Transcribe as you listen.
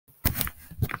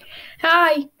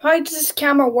Hi, how does this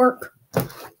camera work?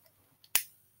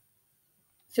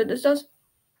 So this does?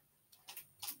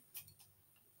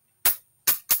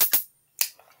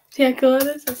 See how cool it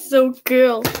is? It's so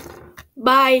cool.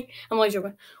 Bye. I'm only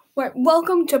joking. Right,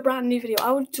 welcome to a brand new video.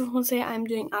 I would just want to say I'm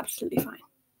doing absolutely fine.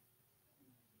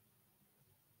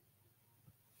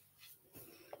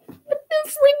 What the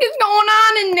freak is going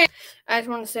on in there? I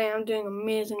just want to say I'm doing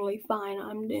amazingly fine.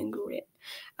 I'm doing great.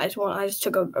 I just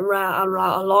took a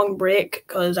long break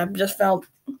because I just felt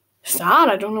sad.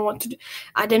 I don't know what to do.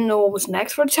 I didn't know what was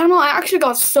next for the channel. I actually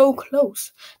got so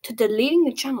close to deleting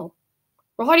the channel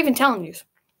without even telling you.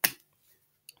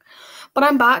 But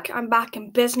I'm back. I'm back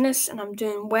in business, and I'm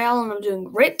doing well, and I'm doing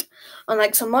great.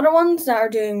 Unlike some other ones that are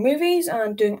doing movies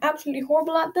and doing absolutely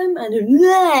horrible at them,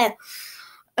 and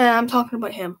I'm talking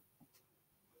about him.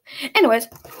 Anyways,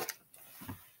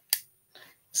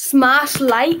 smash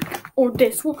like, or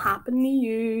this will happen to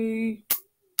you.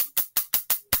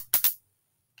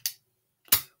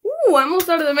 Ooh, I almost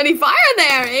started a mini fire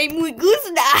there. Hey, muy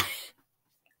gusta.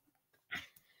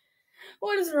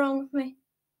 What is wrong with me?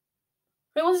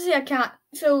 I want to see a cat.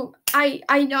 So I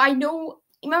know.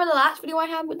 Remember the last video I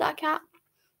had with that cat?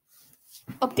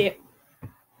 Update.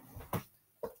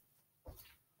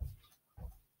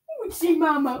 Uchi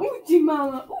mama, uchi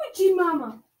mama, uchi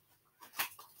mama.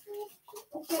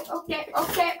 Okay,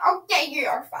 you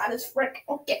are fat as frick.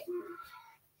 Okay.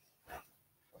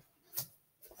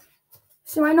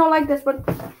 So I don't like this, but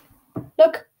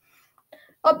look.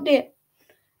 Update.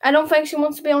 I don't think she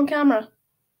wants to be on camera.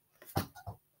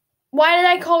 Why did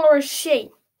I call her a she?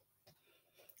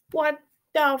 What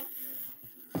the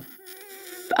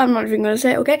I'm not even gonna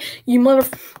say it, okay? You mother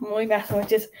my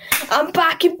messages. I'm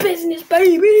back in business,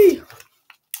 baby!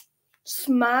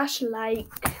 Smash like.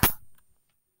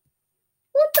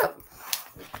 What the?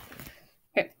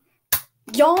 Okay.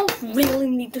 Y'all really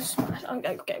need to smash.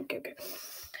 Okay.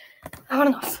 I've had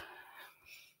enough.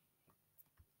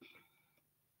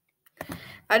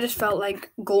 I just felt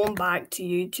like going back to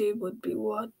YouTube would be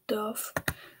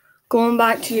going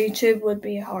back to YouTube would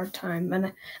be a hard time,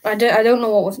 and I don't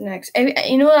know what was next.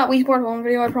 You know that Wii Sport 1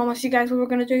 video I promised you guys we were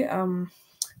gonna do?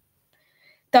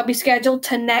 That'll be scheduled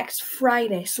to next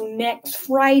Friday. So next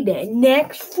Friday,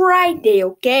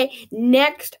 okay?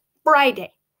 Next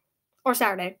Friday or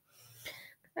Saturday.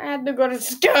 I had to go to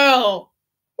school.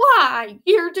 Why?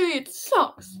 Year 2, it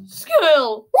sucks.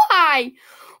 School. Why?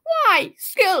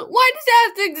 School. Why does it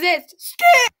have to exist?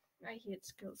 School. I hate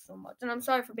school so much, and I'm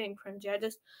sorry for being cringy. I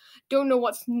just don't know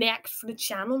what's next for the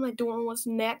channel, and I don't know what's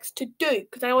next to do,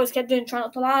 because I always kept doing Try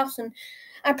Not to Laugh, and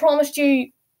I promised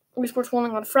you we sports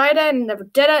rolling on Friday, and never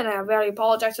did it, and I very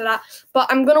apologize for that, but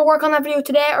I'm going to work on that video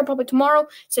today, or probably tomorrow,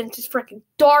 since it's freaking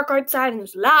dark outside, and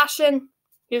it's lashing.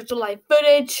 Here's the live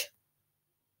footage.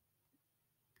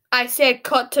 I said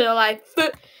cut to the live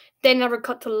they never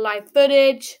cut to the live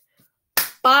footage.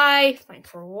 Bye. Thanks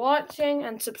for watching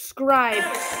and subscribe.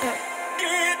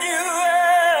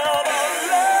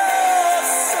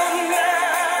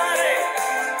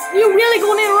 You really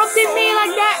gonna interrupt me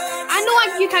like that? I know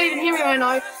you can't even hear me right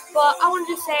now, but I want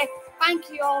to just say thank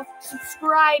you all.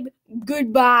 Subscribe.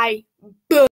 Goodbye. Boom.